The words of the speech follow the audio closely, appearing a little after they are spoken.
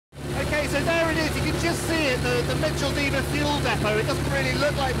so there it is. You can just see it, the Mitchell-Dever fuel depot. It doesn't really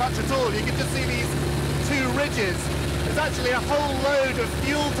look like much at all. You can just see these two ridges. There's actually a whole load of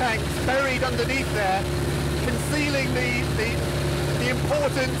fuel tanks buried underneath there, concealing the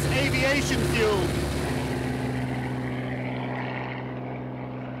important aviation fuel.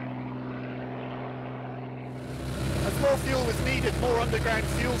 As more fuel was needed, more underground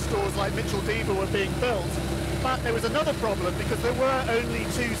fuel stores like Mitchell-Dever were being built. But there was another problem, because there were only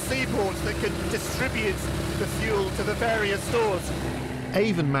two seaports that could distribute the fuel to the various stores.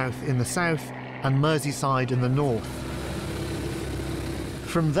 Avonmouth in the south and Merseyside in the north.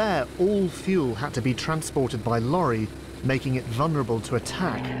 From there, all fuel had to be transported by lorry, making it vulnerable to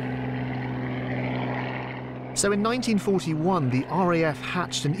attack. So in 1941, the RAF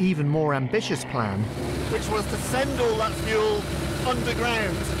hatched an even more ambitious plan, which was to send all that fuel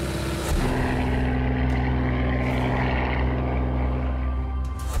underground.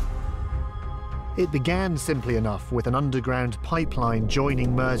 It began simply enough with an underground pipeline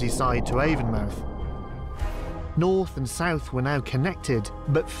joining Merseyside to Avonmouth. North and south were now connected,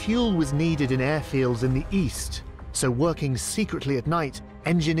 but fuel was needed in airfields in the east. So working secretly at night,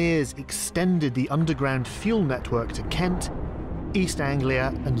 engineers extended the underground fuel network to Kent, East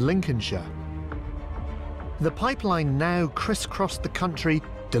Anglia and Lincolnshire. The pipeline now crisscrossed the country,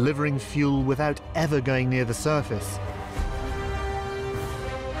 delivering fuel without ever going near the surface.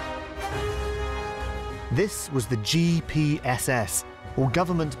 This was the GPSS, or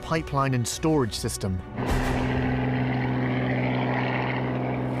Government Pipeline and Storage System.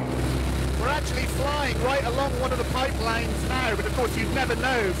 We're actually flying right along one of the pipelines now, but of course you'd never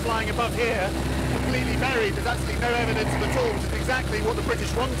know flying above here, completely buried. There's actually no evidence at all, which is exactly what the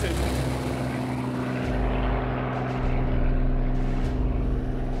British wanted.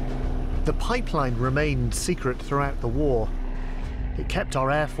 The pipeline remained secret throughout the war. It kept our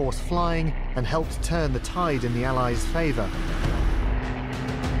Air Force flying and helped turn the tide in the Allies' favour.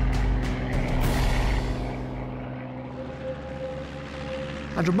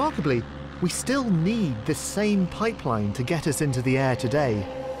 And remarkably, we still need this same pipeline to get us into the air today.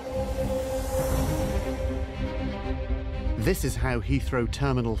 This is how Heathrow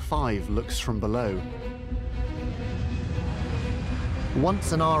Terminal 5 looks from below.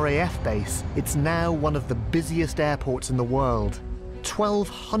 Once an RAF base, it's now one of the busiest airports in the world.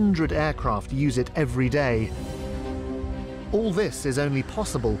 1,200 aircraft use it every day. All this is only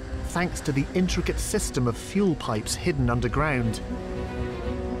possible thanks to the intricate system of fuel pipes hidden underground.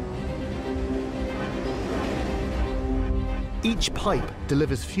 Each pipe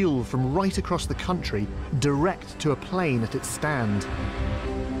delivers fuel from right across the country direct to a plane at its stand.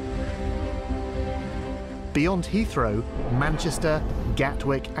 Beyond Heathrow, Manchester,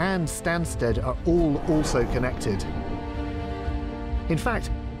 Gatwick and Stansted are all also connected. In fact,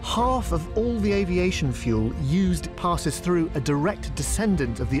 half of all the aviation fuel used passes through a direct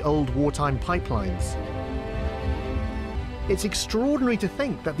descendant of the old wartime pipelines. It's extraordinary to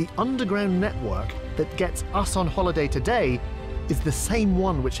think that the underground network that gets us on holiday today is the same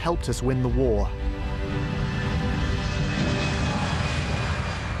one which helped us win the war.